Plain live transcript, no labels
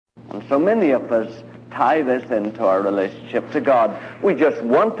So many of us tie this into our relationship to God. We just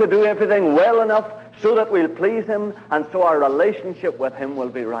want to do everything well enough so that we'll please him, and so our relationship with him will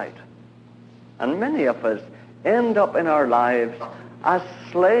be right. And many of us end up in our lives as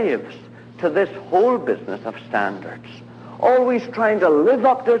slaves to this whole business of standards. Always trying to live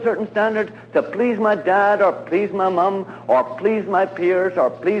up to a certain standard to please my dad, or please my mum, or please my peers, or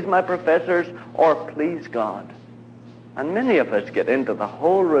please my professors, or please God. And many of us get into the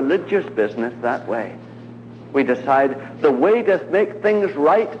whole religious business that way. We decide the way to make things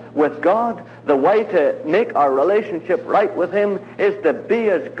right with God, the way to make our relationship right with him, is to be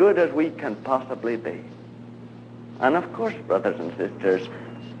as good as we can possibly be. And of course, brothers and sisters,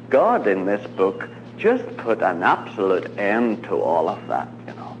 God in this book just put an absolute end to all of that,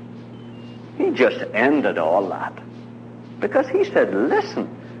 you know. He just ended all that. Because he said, listen,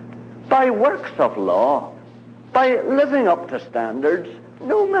 by works of law, by living up to standards,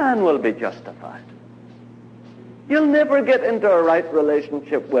 no man will be justified. You'll never get into a right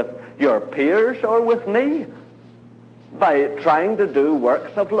relationship with your peers or with me by trying to do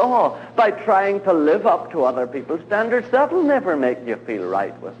works of law, by trying to live up to other people's standards. That'll never make you feel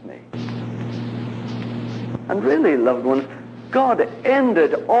right with me. And really, loved ones, God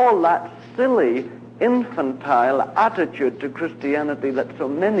ended all that silly, infantile attitude to Christianity that so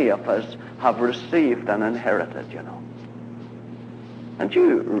many of us have received and inherited, you know. And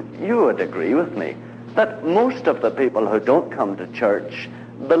you would agree with me that most of the people who don't come to church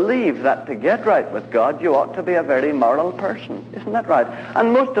believe that to get right with God, you ought to be a very moral person. Isn't that right?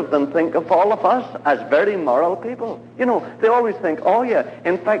 And most of them think of all of us as very moral people. You know, they always think, oh yeah,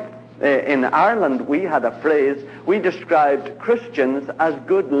 in fact, in Ireland we had a phrase, we described Christians as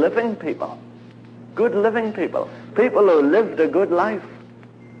good living people. Good living people. People who lived a good life.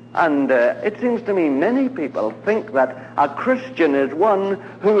 And it seems to me many people think that a Christian is one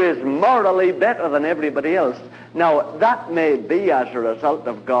who is morally better than everybody else. Now, that may be as a result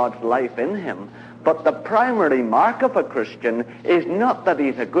of God's life in him, but the primary mark of a Christian is not that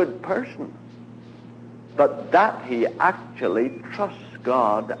he's a good person, but that he actually trusts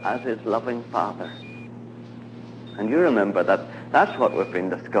God as his loving Father. And you remember that that's what we've been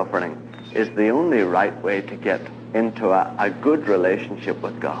discovering is the only right way to get into a good relationship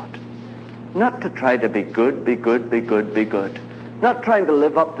with God. Not to try to be good, be good, be good, be good. Not trying to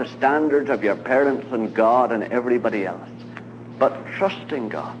live up to standards of your parents and God and everybody else, but trusting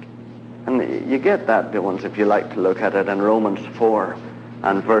God. And you get that, dear ones, if you like to look at it in Romans 4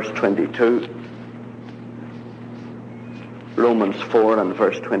 and verse 22. Romans 4 and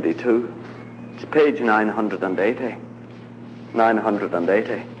verse 22. It's page 980.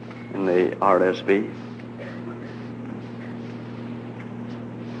 980 in the RSV.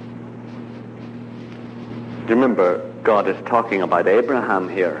 Remember, God is talking about Abraham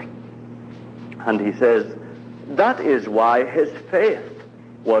here. And he says, that is why his faith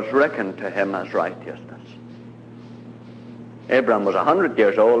was reckoned to him as righteousness. Abraham was 100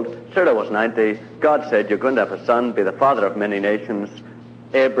 years old. Sarah was 90. God said, you're going to have a son, be the father of many nations.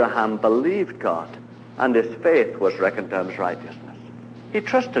 Abraham believed God, and his faith was reckoned to him as righteousness. He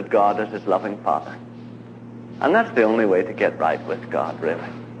trusted God as his loving Father. And that's the only way to get right with God, really.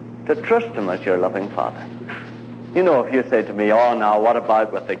 To trust him as your loving Father. You know, if you say to me, oh, now, what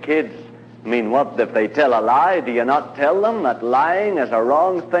about with the kids? I mean, what if they tell a lie? Do you not tell them that lying is a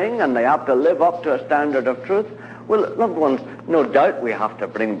wrong thing and they have to live up to a standard of truth? Well, loved ones, no doubt we have to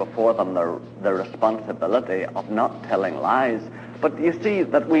bring before them the responsibility of not telling lies. But you see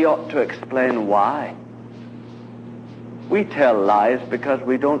that we ought to explain why. We tell lies because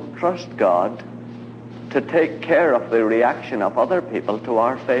we don't trust God to take care of the reaction of other people to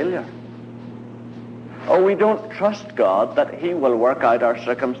our failure. Or we don't trust God that he will work out our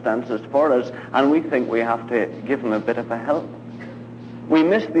circumstances for us, and we think we have to give him a bit of a help. We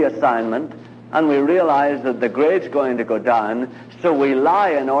miss the assignment, and we realize that the grade's going to go down, so we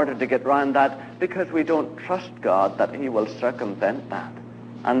lie in order to get round that because we don't trust God that he will circumvent that.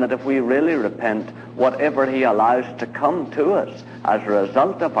 And that if we really repent, whatever he allows to come to us as a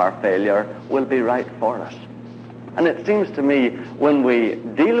result of our failure will be right for us. And it seems to me, when we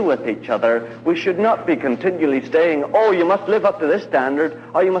deal with each other, we should not be continually saying, oh, you must live up to this standard,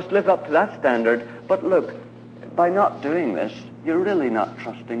 or you must live up to that standard. But look, by not doing this, you're really not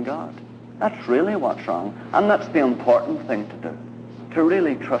trusting God. That's really what's wrong. And that's the important thing to do, to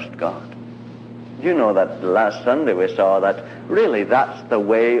really trust God. You know that last Sunday we saw that really that's the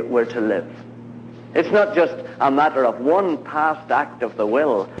way we're to live. It's not just a matter of one past act of the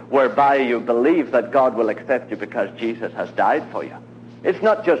will whereby you believe that God will accept you because Jesus has died for you. It's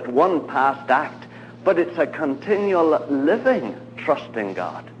not just one past act, but it's a continual living trust in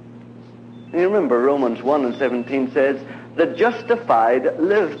God. And you remember Romans 1 and 17 says, the justified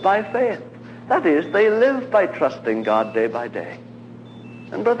live by faith. That is, they live by trusting God day by day.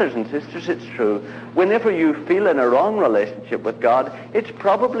 And brothers and sisters, it's true. Whenever you feel in a wrong relationship with God, it's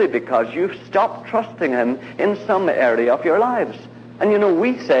probably because you've stopped trusting him in some area of your lives. And you know,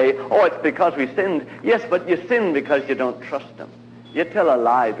 we say, oh, it's because we sinned. Yes, but you sin because you don't trust him. You tell a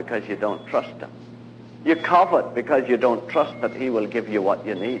lie because you don't trust him. You covet because you don't trust that he will give you what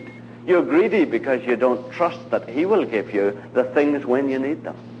you need. You're greedy because you don't trust that he will give you the things when you need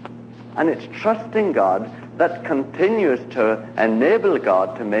them. And it's trusting God that continues to enable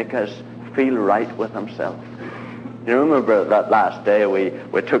God to make us feel right with himself. You remember that last day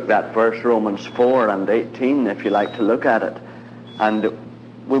we took that verse, Romans 4 and 18, if you like to look at it. And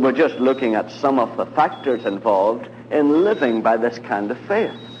we were just looking at some of the factors involved in living by this kind of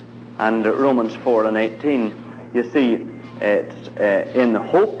faith. And Romans 4 and 18, you see, it's in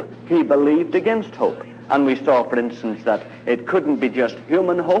hope he believed against hope. And we saw, for instance, that it couldn't be just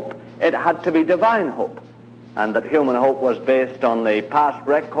human hope, it had to be divine hope. And that human hope was based on the past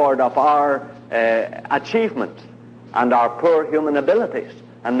record of our achievements and our poor human abilities.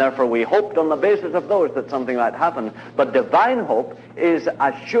 And therefore we hoped on the basis of those that something might happen. But divine hope is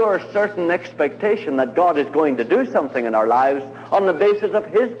a sure, certain expectation that God is going to do something in our lives on the basis of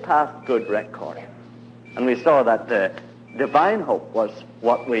his past good record. And we saw that divine hope was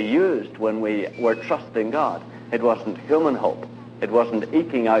what we used when we were trusting God. It wasn't human hope. It wasn't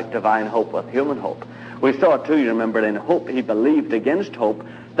eking out divine hope with human hope. We saw too, you remember, in hope he believed against hope,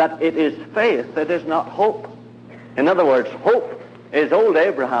 that it is faith, it is not hope. In other words, hope is old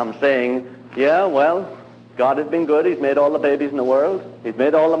Abraham saying, yeah, well, God has been good. He's made all the babies in the world. He's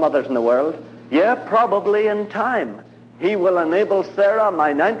made all the mothers in the world. Yeah, probably in time he will enable Sarah,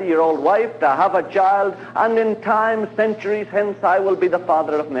 my 90-year-old wife, to have a child, and in time, centuries hence, I will be the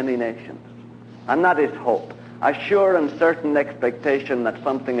father of many nations. And that is hope, a sure and certain expectation that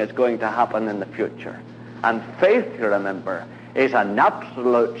something is going to happen in the future. And faith, you remember, is an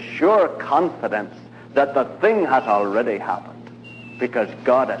absolute sure confidence that the thing has already happened, because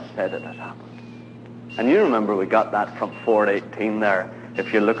God has said it has happened. And you remember we got that from 4:18 there,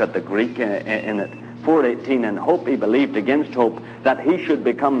 if you look at the Greek in it. 4:18, in hope he believed against hope that he should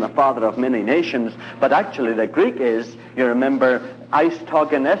become the father of many nations. But actually the Greek is, you remember,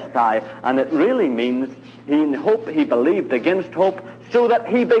 eistogenestai, and it really means in hope he believed against hope so that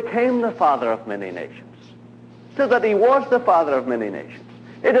he became the father of many nations. So that he was the father of many nations.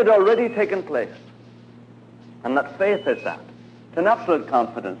 It had already taken place. And that faith is that. It's an absolute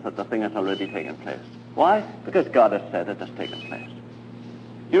confidence that the thing has already taken place. Why? Because God has said it has taken place.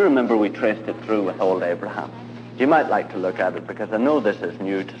 You remember we traced it through with old Abraham. You might like to look at it, because I know this is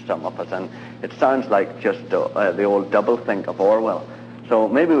new to some of us, and it sounds like just the old doublethink of Orwell. So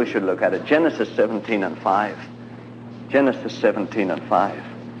maybe we should look at it. Genesis 17 and 5. Genesis 17 and 5.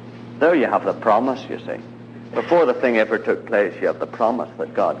 There you have the promise, you see. Before the thing ever took place, you have the promise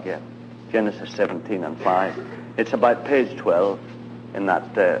that God gave. Genesis 17 and 5. It's about page 12 in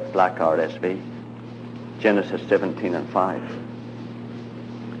that black RSV. Genesis 17 and 5.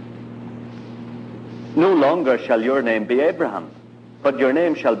 No longer shall your name be Abraham, but your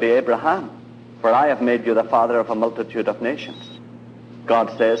name shall be Abraham, for I have made you the father of a multitude of nations.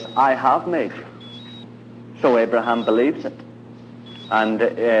 God says, I have made you. So Abraham believes it. And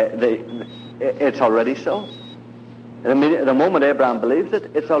it's already so. The moment Abraham believes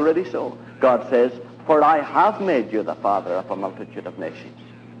it, it's already so. God says, for I have made you the father of a multitude of nations.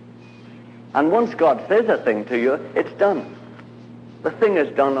 And once God says a thing to you, it's done. The thing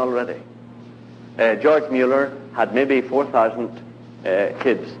is done already. George Mueller had maybe 4,000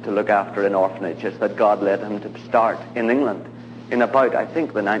 kids to look after in orphanages that God led him to start in England in about, I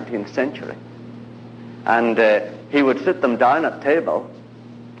think, the 19th century. And he would sit them down at table,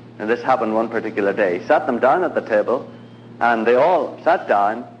 and this happened one particular day. He sat them down at the table, and they all sat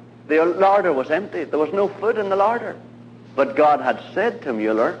down. The larder was empty. There was no food in the larder. But God had said to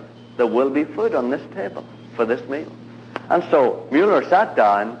Mueller, there will be food on this table for this meal. And so Mueller sat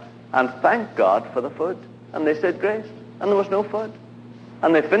down and thanked God for the food. And they said grace, and there was no food.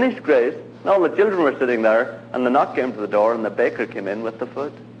 And they finished grace, and all the children were sitting there, and the knock came to the door, and the baker came in with the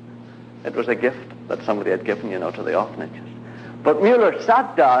food. It was a gift that somebody had given, to the orphanages. But Mueller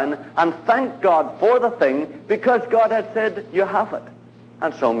sat down and thanked God for the thing because God had said, you have it.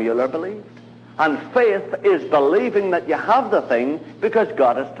 And so Mueller believed. And faith is believing that you have the thing because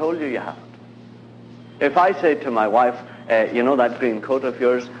God has told you you have it. If I say to my wife, that green coat of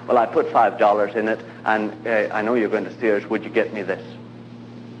yours, well, I put $5 in it, and I know you're going to Sears, would you get me this?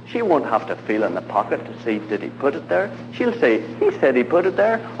 She won't have to feel in the pocket to see, did he put it there? She'll say, he said he put it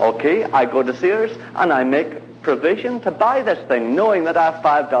there. Okay, I go to Sears and I make provision to buy this thing, knowing that I have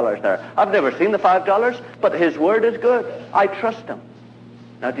 $5 there. I've never seen the $5, but his word is good. I trust him.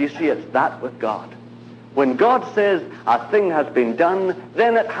 Now, do you see, it's that with God. When God says a thing has been done,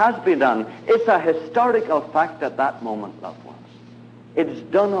 then it has been done. It's a historical fact at that moment, loved ones. It's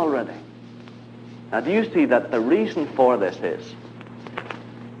done already. Now, do you see that the reason for this is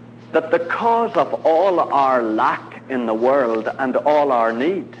that the cause of all our lack in the world and all our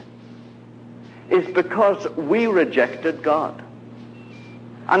need is because we rejected God.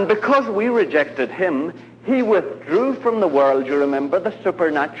 And because we rejected him, he withdrew from the world, you remember, the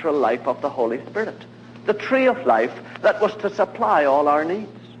supernatural life of the Holy Spirit, the tree of life that was to supply all our needs.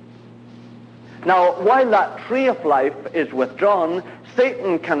 Now, while that tree of life is withdrawn,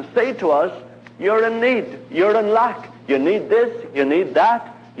 Satan can say to us, you're in need, you're in lack, you need this, you need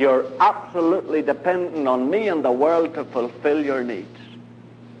that, you're absolutely dependent on me and the world to fulfill your needs.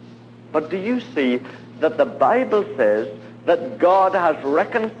 But do you see that the Bible says that God has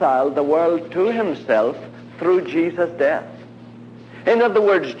reconciled the world to himself through Jesus' death? In other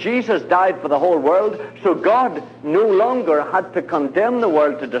words, Jesus died for the whole world, so God no longer had to condemn the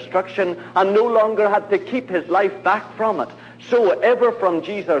world to destruction and no longer had to keep his life back from it. So ever from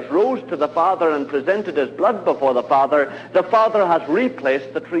Jesus rose to the Father and presented his blood before the Father has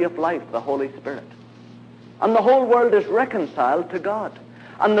replaced the tree of life, the Holy Spirit. And the whole world is reconciled to God.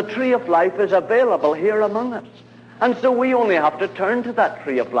 And the tree of life is available here among us. And so we only have to turn to that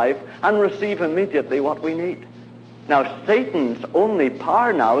tree of life and receive immediately what we need. Now, Satan's only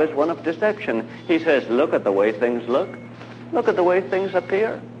power now is one of deception. He says, look at the way things look. Look at the way things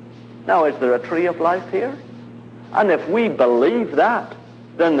appear. Now, is there a tree of life here? And if we believe that,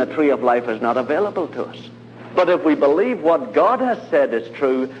 then the tree of life is not available to us. But if we believe what God has said is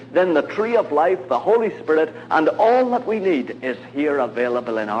true, then the tree of life, the Holy Spirit, and all that we need is here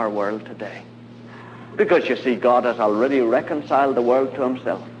available in our world today. Because you see, God has already reconciled the world to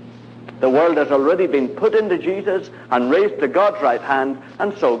himself. The world has already been put into Jesus and raised to God's right hand,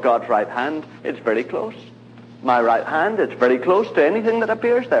 and so God's right hand is very close. My right hand is very close to anything that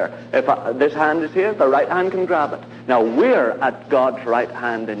appears there. If this hand is here, the right hand can grab it. Now, we're at God's right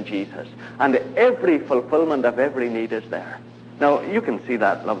hand in Jesus, and every fulfillment of every need is there. Now, you can see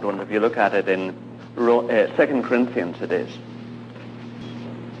that, loved ones, if you look at it in 2 Corinthians, it is.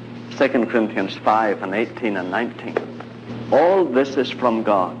 2 Corinthians 5 and 18 and 19. All this is from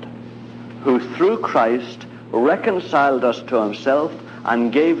God, who through Christ reconciled us to himself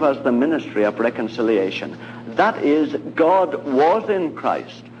and gave us the ministry of reconciliation. That is, God was in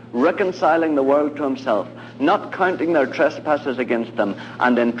Christ, reconciling the world to himself, not counting their trespasses against them,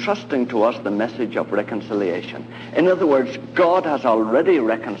 and entrusting to us the message of reconciliation. In other words, God has already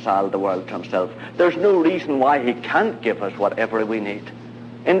reconciled the world to himself. There's no reason why he can't give us whatever we need.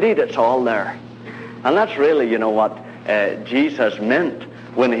 Indeed, it's all there. And that's really, you know, what Jesus meant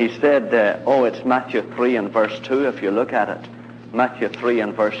when he said, it's Matthew 3 and verse 2, if you look at it. Matthew 3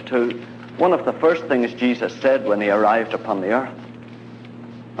 and verse 2. One of the first things Jesus said when he arrived upon the earth.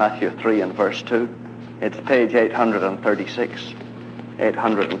 Matthew 3 and verse 2. It's page 836.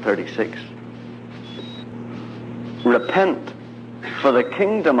 836. Repent, for the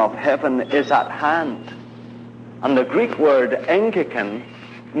kingdom of heaven is at hand. And the Greek word enkiken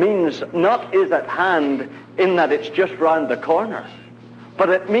means not is at hand in that it's just round the corner, but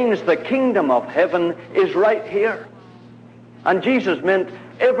it means the kingdom of heaven is right here. And Jesus meant,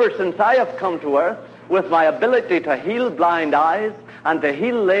 ever since I have come to earth with my ability to heal blind eyes and to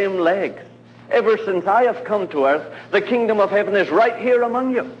heal lame legs, ever since I have come to earth, the kingdom of heaven is right here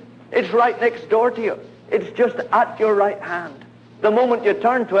among you. It's right next door to you. It's just at your right hand. The moment you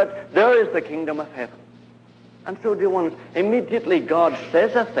turn to it, there is the kingdom of heaven. And so, dear ones, immediately God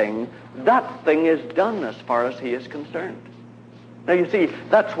says a thing, that thing is done as far as he is concerned. Now, you see,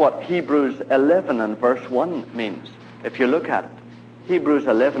 that's what Hebrews 11 and verse 1 means. If you look at it, Hebrews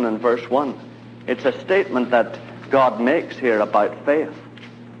 11 and verse 1, it's a statement that God makes here about faith.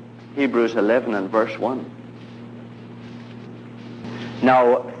 Hebrews 11 and verse 1.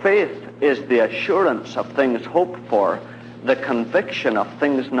 Now, faith is the assurance of things hoped for, the conviction of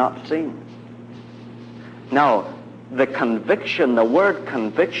things not seen. Now, the conviction, the word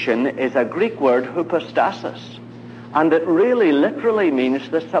conviction, is a Greek word hypostasis, and it really literally means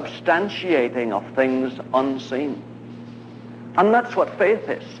the substantiating of things unseen. And that's what faith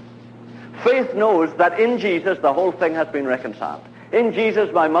is. Faith knows that in Jesus the whole thing has been reconciled. In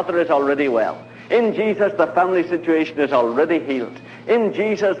Jesus my mother is already well. In Jesus the family situation is already healed. In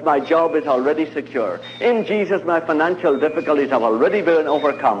Jesus, my job is already secure. In Jesus, my financial difficulties have already been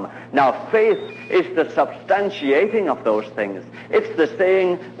overcome. Now, faith is the substantiating of those things. It's the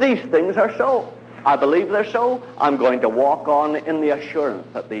saying, these things are so. I believe they're so. I'm going to walk on in the assurance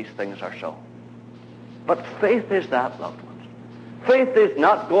that these things are so. But faith is that, loved ones. Faith is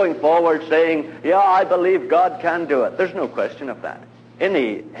not going forward saying, yeah, I believe God can do it. There's no question of that.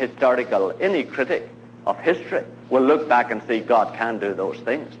 Any critic of history will look back and see God can do those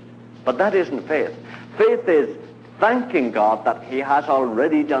things. But that isn't faith. Faith is thanking God that he has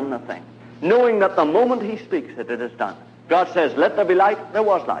already done the thing. Knowing that the moment he speaks it, it is done. God says, let there be light, there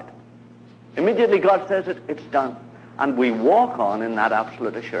was light. Immediately God says it, it's done. And we walk on in that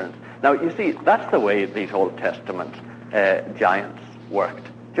absolute assurance. Now, you see, that's the way these Old Testament giants worked.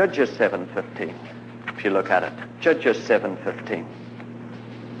 Judges 7:15, if you look at it. Judges 7:15.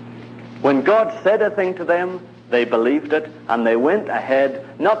 When God said a thing to them, they believed it, and they went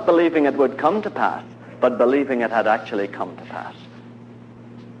ahead, not believing it would come to pass, but believing it had actually come to pass.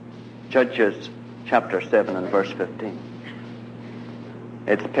 Judges chapter 7 and verse 15.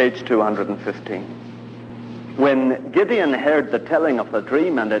 It's page 215. When Gideon heard the telling of the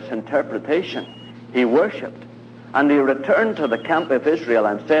dream and its interpretation, he worshipped, and he returned to the camp of Israel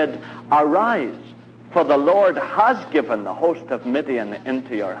and said, arise, for the Lord has given the host of Midian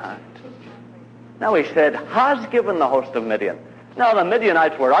into your hand. Now he said, has given the host of Midian. Now the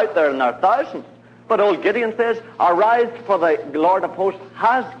Midianites were out there in their thousands. But old Gideon says, arise, for the Lord of hosts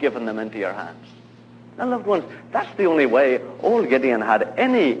has given them into your hands. Now, loved ones, that's the only way old Gideon had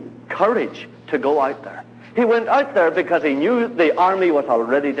any courage to go out there. He went out there because he knew the army was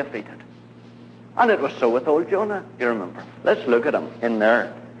already defeated. And it was so with old Jonah, you remember. Let's look at him in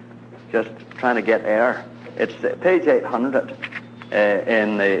there, just trying to get air. It's page 800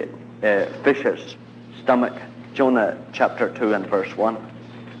 in the fish's stomach, Jonah chapter 2 and verse 1.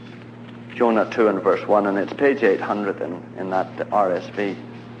 Jonah 2 and verse 1, and it's page 800 in that RSV.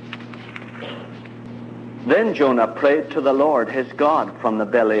 Then Jonah prayed to the Lord his God from the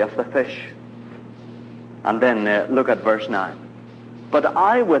belly of the fish. And then look at verse 9. But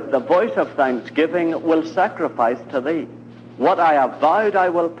I with the voice of thanksgiving will sacrifice to thee. What I have vowed I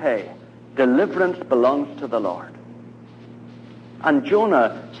will pay. Deliverance belongs to the Lord. And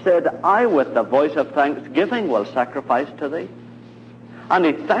Jonah said, I with the voice of thanksgiving will sacrifice to thee. And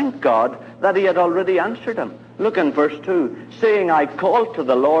he thanked God that he had already answered him. Look in verse 2, saying, I called to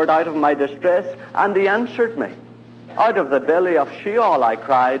the Lord out of my distress, and he answered me. Out of the belly of Sheol I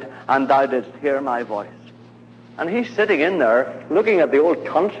cried, and thou didst hear my voice. And he's sitting in there, looking at the old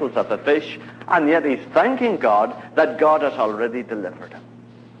tonsils of the fish, and yet he's thanking God that God has already delivered him.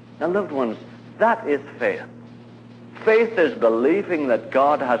 Now, loved ones, that is faith. Faith is believing that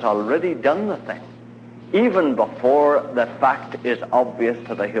God has already done the thing, even before the fact is obvious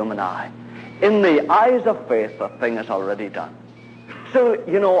to the human eye. In the eyes of faith, the thing is already done. So,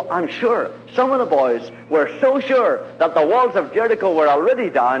 you know, I'm sure some of the boys were so sure that the walls of Jericho were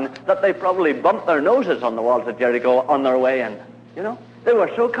already down that they probably bumped their noses on the walls of Jericho on their way in. You know, they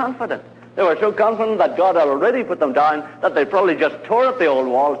were so confident. They were so confident that God had already put them down that they probably just tore up the old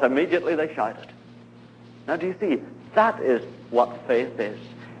walls. Immediately they shouted. Now, do you see? That is what faith is.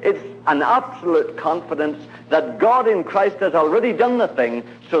 It's an absolute confidence that God in Christ has already done the thing,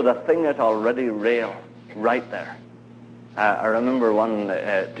 so the thing is already real, right there. I remember one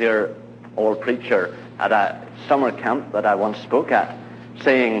dear old preacher at a summer camp that I once spoke at,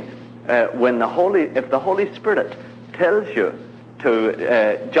 saying, if the Holy Spirit tells you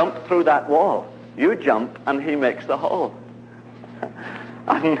to jump through that wall, you jump and he makes the hole.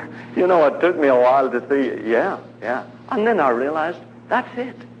 And, you know, it took me a while to see, yeah. And then I realized, that's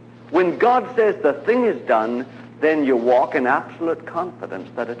it. When God says the thing is done, then you walk in absolute confidence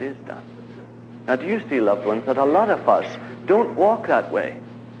that it is done. Now, do you see, loved ones, that a lot of us don't walk that way?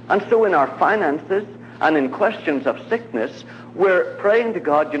 And so in our finances and in questions of sickness, we're praying to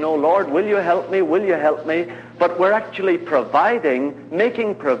God, you know, Lord, will you help me? Will you help me? But we're actually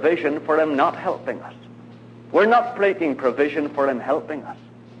making provision for him not helping us. We're not making provision for him helping us.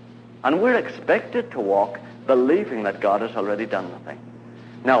 And we're expected to walk believing that God has already done the thing.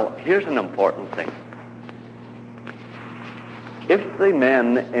 Now, here's an important thing. If the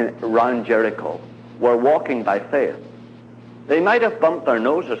men around Jericho were walking by faith, they might have bumped their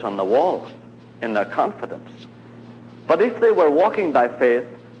noses on the walls in their confidence. But if they were walking by faith,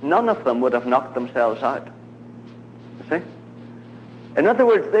 none of them would have knocked themselves out. You see? In other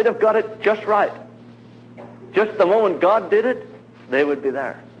words, they'd have got it just right. Just the moment God did it, they would be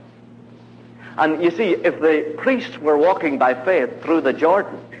there. And you see, if the priests were walking by faith through the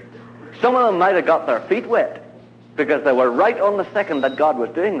Jordan, some of them might have got their feet wet, because they were right on the second that God was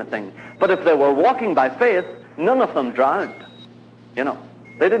doing the thing. But if they were walking by faith, none of them drowned. You know,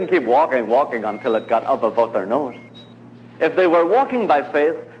 they didn't keep walking until it got up above their nose. If they were walking by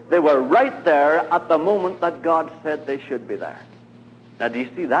faith, they were right there at the moment that God said they should be there. Now, do you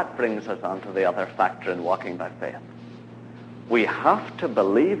see, that brings us on to the other factor in walking by faith. We have to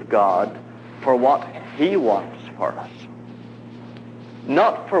believe God for what he wants for us,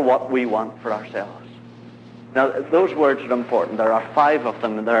 not for what we want for ourselves. Now, those words are important. There are 5 of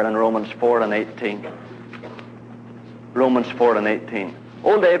them there in Romans 4 and 18. Romans 4 and 18.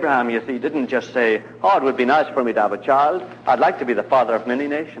 Old Abraham, you see, didn't just say, oh, it would be nice for me to have a child. I'd like to be the father of many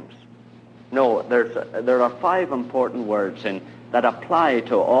nations. No, there are 5 important words that apply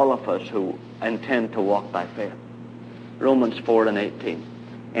to all of us who intend to walk by faith. Romans 4 and 18.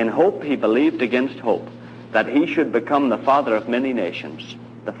 In hope he believed against hope, that he should become the father of many nations.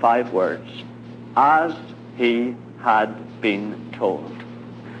 The 5 words. As he had been told.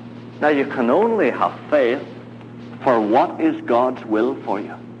 Now, you can only have faith for what is God's will for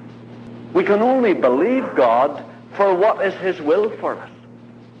you. We can only believe God for what is his will for us.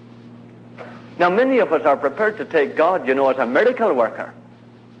 Now, many of us are prepared to take God, as a miracle worker.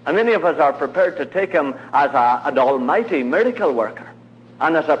 And many of us are prepared to take him as an almighty miracle worker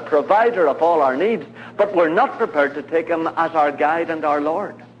and as a provider of all our needs, but we're not prepared to take him as our guide and our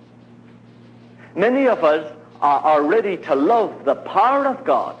Lord. Many of us are ready to love the power of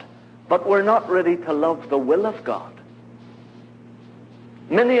God, but we're not ready to love the will of God.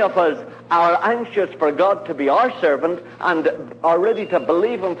 Many of us are anxious for God to be our servant and are ready to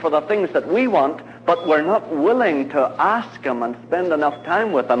believe him for the things that we want, but we're not willing to ask him and spend enough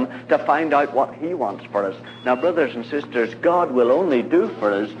time with him to find out what he wants for us. Now, brothers and sisters, God will only do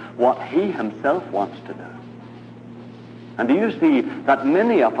for us what he himself wants to do. And do you see that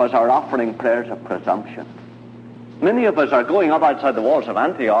many of us are offering prayers of presumption? Many of us are going up outside the walls of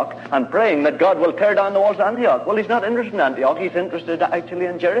Antioch and praying that God will tear down the walls of Antioch. Well, he's not interested in Antioch. He's interested actually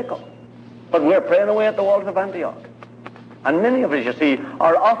in Jericho. But we're praying away at the walls of Antioch. And many of us, you see,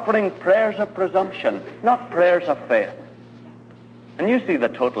 are offering prayers of presumption, not prayers of faith. And you see the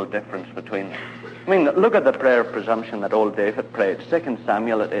total difference between them. I mean, look at the prayer of presumption that old David prayed. 2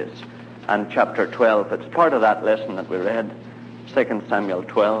 Samuel it is, and chapter 12. It's part of that lesson that we read, 2 Samuel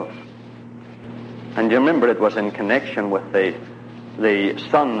 12. And you remember it was in connection with the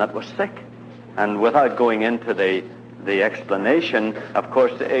son that was sick. And without going into the explanation, of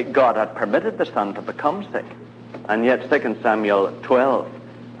course, God had permitted the son to become sick. And yet 2 Samuel 12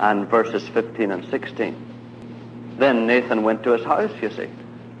 and verses 15 and 16. Then Nathan went to his house, you see.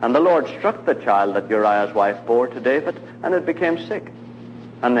 And the Lord struck the child that Uriah's wife bore to David, and it became sick.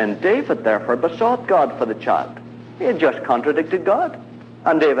 And then David, therefore, besought God for the child. He had just contradicted God.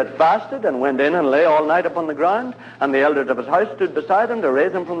 And David fasted and went in and lay all night upon the ground. And the elders of his house stood beside him to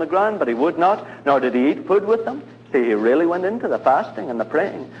raise him from the ground, but he would not, nor did he eat food with them. See, he really went into the fasting and the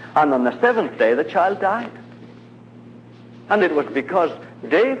praying. And on the 7th day, the child died. And it was because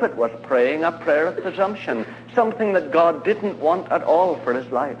David was praying a prayer of presumption, something that God didn't want at all for his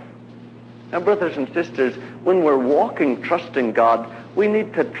life. Now, brothers and sisters, when we're walking trusting God, we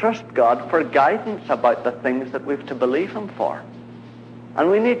need to trust God for guidance about the things that we've to believe him for. And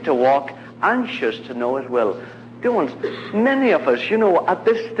we need to walk anxious to know his will. Dear ones, many of us, at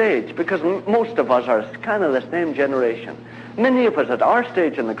this stage, because most of us are kind of the same generation, many of us at our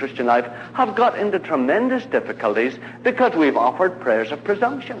stage in the Christian life have got into tremendous difficulties because we've offered prayers of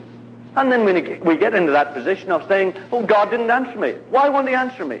presumption. And then we get into that position of saying, oh, God didn't answer me. Why won't he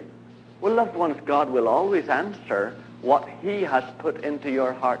answer me? Well, loved ones, God will always answer what he has put into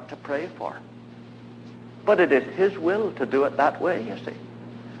your heart to pray for. But it is his will to do it that way, you see.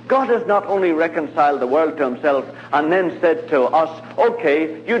 God has not only reconciled the world to himself and then said to us,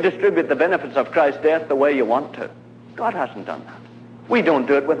 okay, you distribute the benefits of Christ's death the way you want to. God hasn't done that. We don't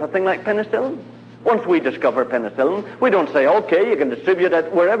do it with a thing like penicillin. Once we discover penicillin, we don't say, okay, you can distribute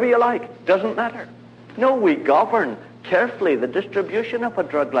it wherever you like. Doesn't matter. No, we govern carefully the distribution of a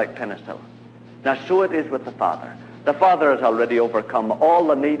drug like penicillin. Now, so it is with the Father. The Father has already overcome all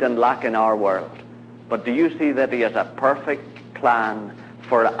the need and lack in our world. But do you see that he has a perfect plan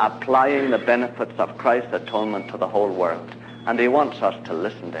for applying the benefits of Christ's atonement to the whole world? And he wants us to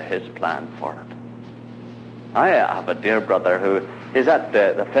listen to his plan for it. I have a dear brother who is at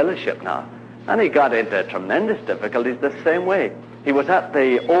the fellowship now, and he got into tremendous difficulties the same way. He was at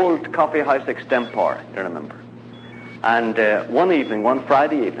the old coffee house extempore, you remember. And one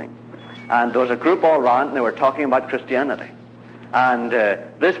Friday evening, and there was a group all around, and they were talking about Christianity. And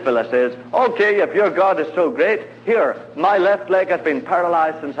this fella says, okay, if your God is so great, here, my left leg has been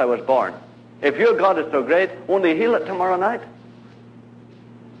paralyzed since I was born. If your God is so great, won't he heal it tomorrow night?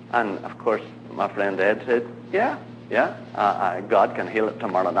 And, of course, my friend Ed said, yeah, God can heal it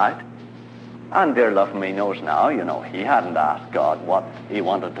tomorrow night. And dear love me knows now, he hadn't asked God what he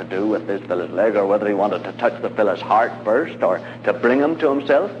wanted to do with this fellow's leg, or whether he wanted to touch the fellow's heart first, or to bring him to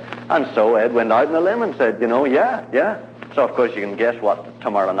himself. And so Ed went out on a limb and said, yeah. So, of course, you can guess what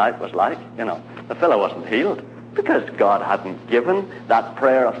tomorrow night was like. The fellow wasn't healed, because God hadn't given that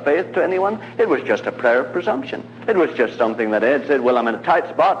prayer of faith to anyone. It was just a prayer of presumption. It was just something that Ed said, well, I'm in a tight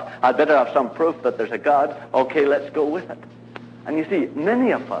spot. I'd better have some proof that there's a God. Okay, let's go with it. And you see,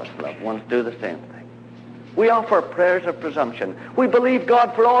 many of us, loved ones, do the same thing. We offer prayers of presumption. We believe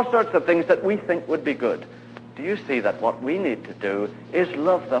God for all sorts of things that we think would be good. Do you see that what we need to do is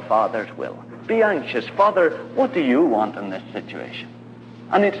love the Father's will? Be anxious. Father, what do you want in this situation?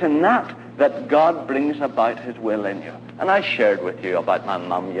 And it's in that God brings about his will in you. And I shared with you about my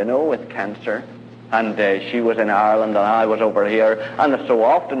mum, with cancer. And she was in Ireland and I was over here. And so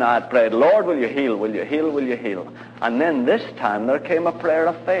often I had prayed, Lord, will you heal, will you heal, will you heal? And then this time there came a prayer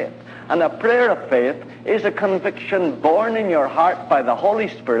of faith. And a prayer of faith is a conviction born in your heart by the Holy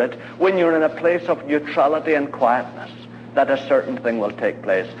Spirit when you're in a place of neutrality and quietness, that a certain thing will take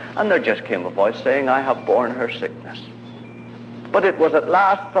place. And there just came a voice saying, I have borne her sickness. But it was at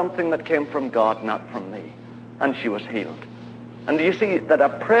last something that came from God, not from me. And she was healed. And do you see that a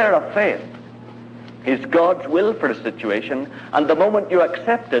prayer of faith is God's will for a situation, and the moment you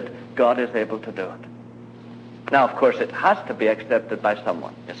accept it, God is able to do it. Now, of course, it has to be accepted by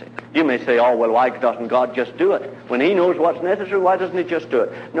someone, you see. You may say, oh, well, why doesn't God just do it? When he knows what's necessary, why doesn't he just do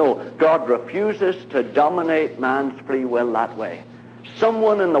it? No, God refuses to dominate man's free will that way.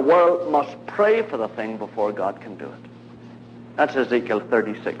 Someone in the world must pray for the thing before God can do it. That's Ezekiel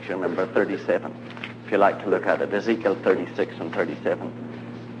 36, you remember, 37, if you like to look at it. Ezekiel 36 and 37.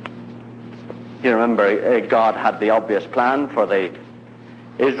 You remember, God had the obvious plan for the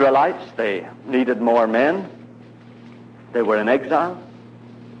Israelites. They needed more men. They were in exile.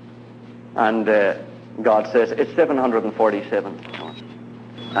 And God says, it's 747.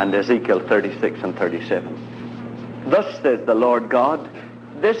 And Ezekiel 36 and 37. Thus says the Lord God,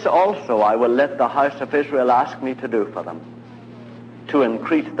 this also I will let the house of Israel ask me to do for them, to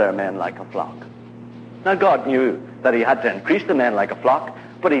increase their men like a flock. Now God knew that he had to increase the men like a flock,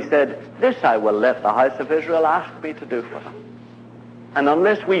 but he said, this I will let the house of Israel ask me to do for them. And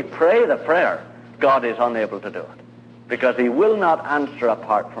unless we pray the prayer, God is unable to do it, because he will not answer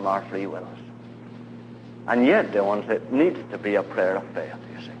apart from our free wills. And yet, dear ones, it needs to be a prayer of faith,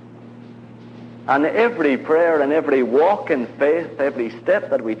 you see. And every prayer and every walk in faith, every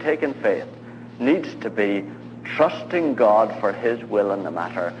step that we take in faith, needs to be trusting God for his will in the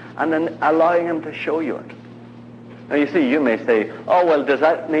matter, and then allowing him to show you it. Now, you see, you may say, oh, well, does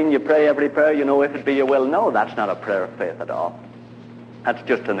that mean you pray every prayer, if it be your will? No, that's not a prayer of faith at all. That's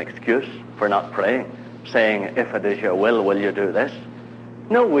just an excuse for not praying, saying, if it is your will you do this?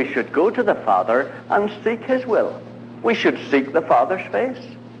 No, we should go to the Father and seek his will. We should seek the Father's face.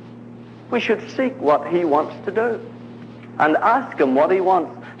 We should seek what he wants to do and ask him what he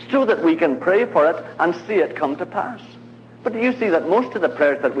wants, so that we can pray for it and see it come to pass. But do you see that most of the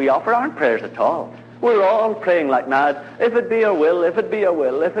prayers that we offer aren't prayers at all? We're all praying like mad, if it be your will, if it be your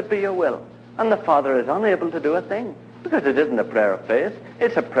will, if it be your will. And the Father is unable to do a thing, because it isn't a prayer of faith,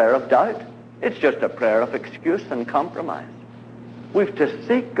 it's a prayer of doubt. It's just a prayer of excuse and compromise. We've to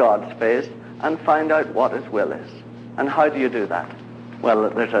seek God's face and find out what his will is. And how do you do that? Well,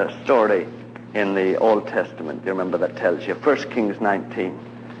 there's a story in the Old Testament, you remember, that tells you, 1 Kings 19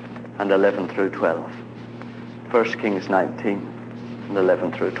 and 11 through 12. 1 Kings 19 and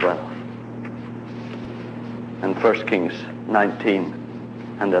 11 through 12. And 1 Kings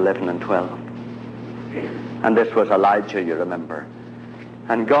 19 and 11 and 12. And this was Elijah, you remember.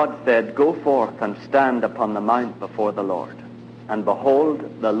 And God said, go forth and stand upon the mount before the Lord. And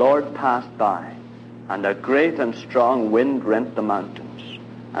behold, the Lord passed by, and a great and strong wind rent the mountains,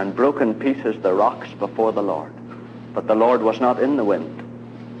 and broke in pieces the rocks before the Lord. But the Lord was not in the wind.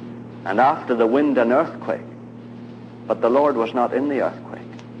 And after the wind an earthquake, but the Lord was not in the earthquake.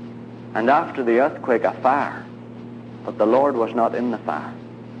 And after the earthquake a fire, but the Lord was not in the fire.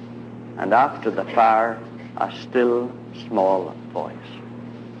 And after the fire a still small voice.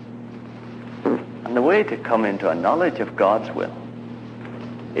 And the way to come into a knowledge of God's will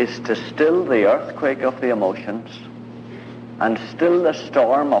is to still the earthquake of the emotions and still the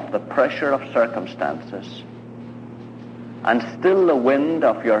storm of the pressure of circumstances and still the wind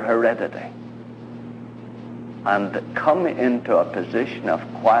of your heredity, and come into a position of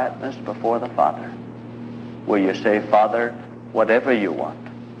quietness before the Father, where you say, Father, whatever you want,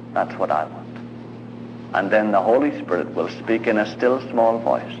 that's what I want. And then the Holy Spirit will speak in a still small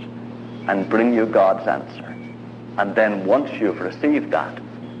voice and bring you God's answer. And then once you've received that,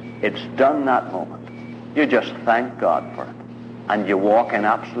 it's done that moment. You just thank God for it. And you walk in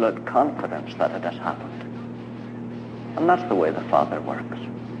absolute confidence that it has happened. And that's the way the Father works.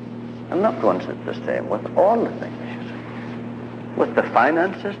 And loved ones, it's the same with all the things, you see. With the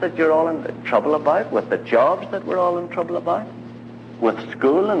finances that you're all in trouble about, with the jobs that we're all in trouble about, with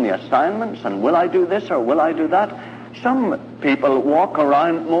school and the assignments, and will I do this or will I do that? Some people walk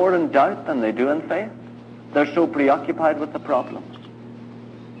around more in doubt than they do in faith. They're so preoccupied with the problems.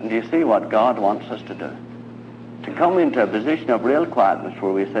 And do you see what God wants us to do? To come into a position of real quietness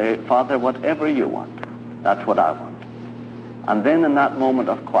where we say, Father, whatever you want, that's what I want. And then in that moment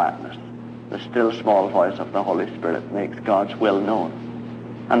of quietness, the still small voice of the Holy Spirit makes God's will known.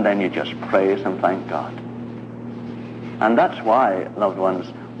 And then you just praise and thank God. And that's why, loved ones,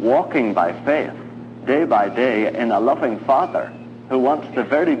 walking by faith, day by day, in a loving Father who wants the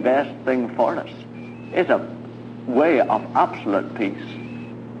very best thing for us, is a way of absolute peace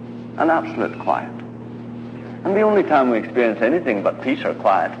and absolute quiet. And the only time we experience anything but peace or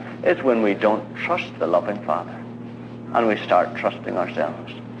quiet is when we don't trust the loving Father and we start trusting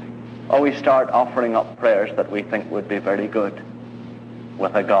ourselves. Or we start offering up prayers that we think would be very good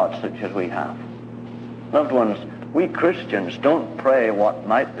with a God such as we have. Loved ones, we Christians don't pray what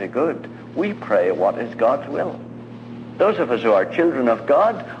might be good. We pray what is God's will. Those of us who are children of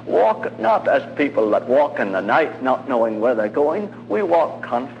God walk not as people that walk in the night not knowing where they're going. We walk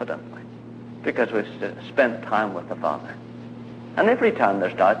confidently because we've spent time with the Father. And every time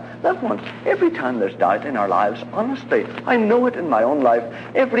there's doubt, loved ones, every time there's doubt in our lives, honestly, I know it in my own life,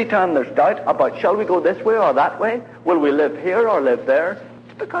 every time there's doubt about shall we go this way or that way, will we live here or live there,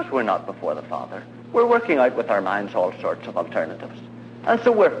 it's because we're not before the Father. We're working out with our minds all sorts of alternatives. And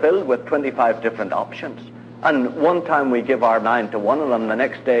so we're filled with 25 different options. And one time we give our mind to one of them, the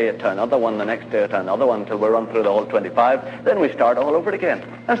next day to another one, the next day to another one, until we run through the whole 25. Then we start all over again.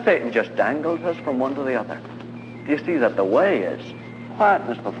 And Satan just dangles us from one to the other. Do you see that the way is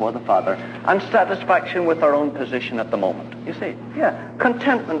quietness before the Father and satisfaction with our own position at the moment? You see,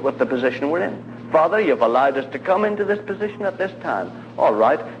 contentment with the position we're in. Father, you've allowed us to come into this position at this time. All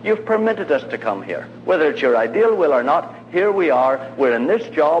right, you've permitted us to come here. Whether it's your ideal will or not, here we are. We're in this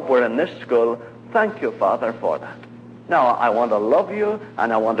job, we're in this school. Thank you, Father, for that. Now, I want to love you,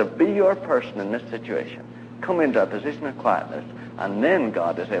 and I want to be your person in this situation. Come into a position of quietness, and then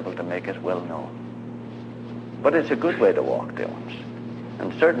God is able to make his will known. But it's a good way to walk, dear ones.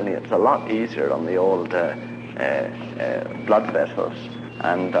 And certainly it's a lot easier on the old blood vessels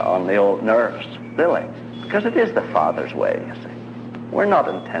and on the old nerves, really. Because it is the Father's way, you see. We're not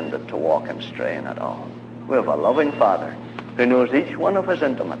intended to walk in strain at all. We have a loving Father who knows each one of us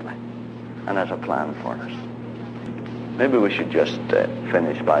intimately and has a plan for us. Maybe we should just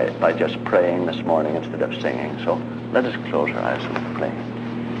finish by just praying this morning instead of singing. So let us close our eyes and pray.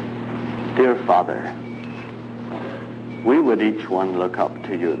 Dear Father, we would each one look up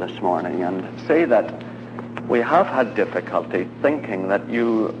to you this morning and say that we have had difficulty thinking that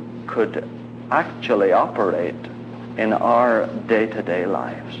you could actually operate in our day-to-day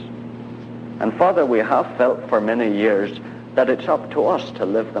lives. And Father, we have felt for many years that it's up to us to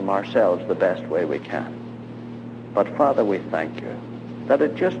live them ourselves the best way we can. But Father, we thank you that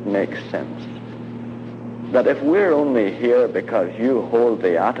it just makes sense. That if we're only here because you hold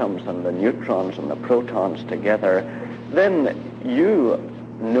the atoms and the neutrons and the protons together, then you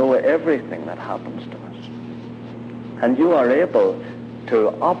know everything that happens to us. And you are able to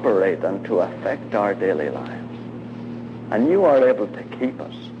operate and to affect our daily lives. And you are able to keep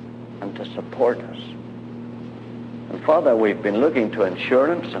us and to support us. And Father, we've been looking to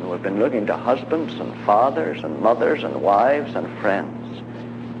insurance, and we've been looking to husbands and fathers and mothers and wives and friends.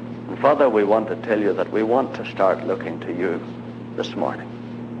 And Father, we want to tell you that we want to start looking to you this morning.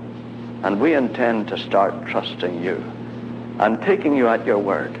 And we intend to start trusting you and taking you at your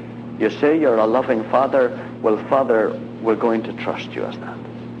word. You say you're a loving Father. Well, Father, we're going to trust you as that.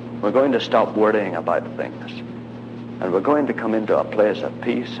 We're going to stop worrying about things. And we're going to come into a place of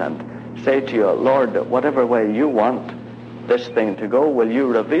peace and say to you, Lord, whatever way you want this thing to go, will you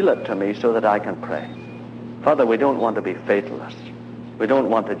reveal it to me so that I can pray? Father, we don't want to be fatalists. We don't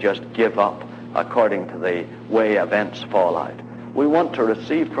want to just give up according to the way events fall out. We want to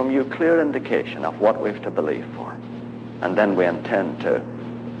receive from you clear indication of what we've to believe for. And then we intend to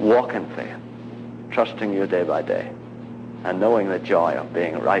walk in faith, trusting you day by day, and knowing the joy of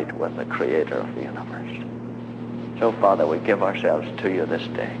being right with the Creator of the universe. So, Father, we give ourselves to you this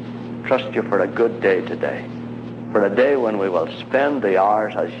day. Trust you for a good day today, for a day when we will spend the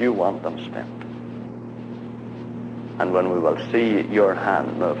hours as you want them spent. and when we will see your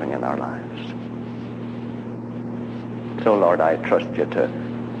hand moving in our lives. So, Lord, I trust you to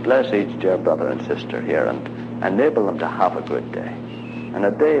bless each dear brother and sister here and enable them to have a good day, and a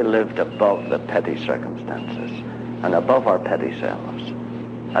day lived above the petty circumstances and above our petty selves,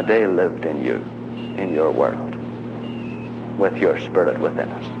 a day lived in you, in your world, with your Spirit within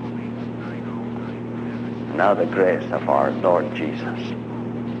us. Now the grace of our Lord Jesus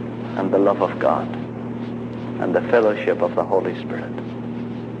and the love of God and the fellowship of the Holy Spirit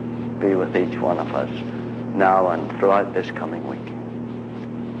be with each one of us now and throughout this coming week.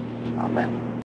 Amen.